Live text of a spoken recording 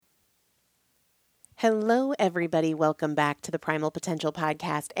Hello, everybody. Welcome back to the Primal Potential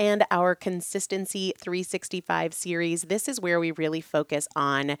Podcast and our Consistency 365 series. This is where we really focus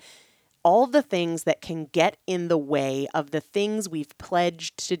on all the things that can get in the way of the things we've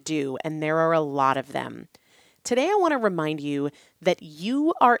pledged to do, and there are a lot of them. Today, I want to remind you that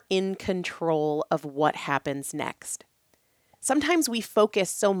you are in control of what happens next. Sometimes we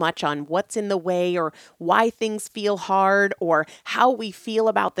focus so much on what's in the way or why things feel hard or how we feel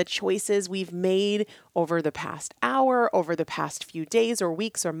about the choices we've made over the past hour, over the past few days or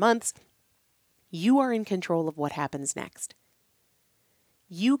weeks or months. You are in control of what happens next.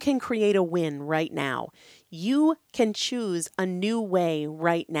 You can create a win right now. You can choose a new way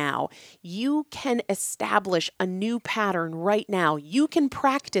right now. You can establish a new pattern right now. You can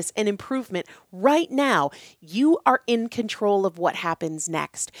practice an improvement right now. You are in control of what happens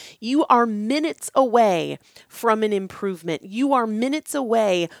next. You are minutes away from an improvement. You are minutes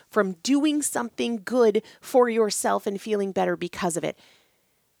away from doing something good for yourself and feeling better because of it.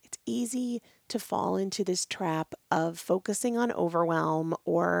 It's easy to fall into this trap of focusing on overwhelm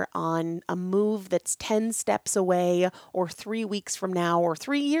or on a move that's 10 steps away or 3 weeks from now or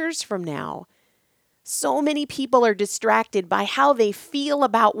 3 years from now. So many people are distracted by how they feel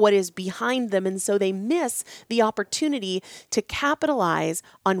about what is behind them, and so they miss the opportunity to capitalize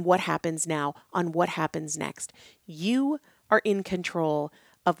on what happens now, on what happens next. You are in control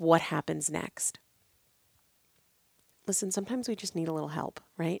of what happens next. Listen, sometimes we just need a little help,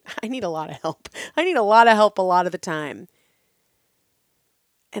 right? I need a lot of help. I need a lot of help a lot of the time.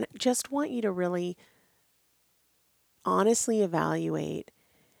 And I just want you to really honestly evaluate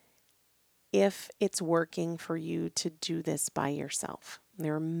if it's working for you to do this by yourself.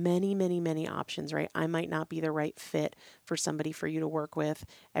 There are many, many, many options, right? I might not be the right fit for somebody for you to work with.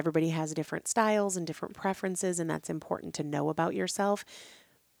 Everybody has different styles and different preferences, and that's important to know about yourself.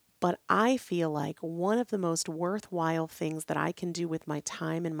 But I feel like one of the most worthwhile things that I can do with my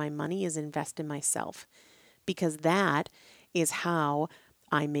time and my money is invest in myself, because that is how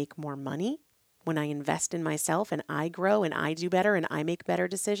I make more money. When I invest in myself and I grow and I do better and I make better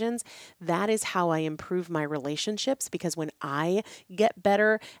decisions, that is how I improve my relationships, because when I get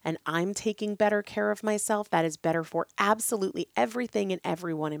better and I'm taking better care of myself, that is better for absolutely everything and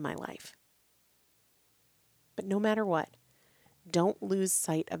everyone in my life. But no matter what, don't lose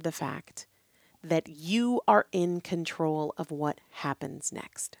sight of the fact that you are in control of what happens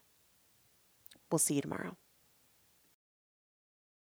next. We'll see you tomorrow.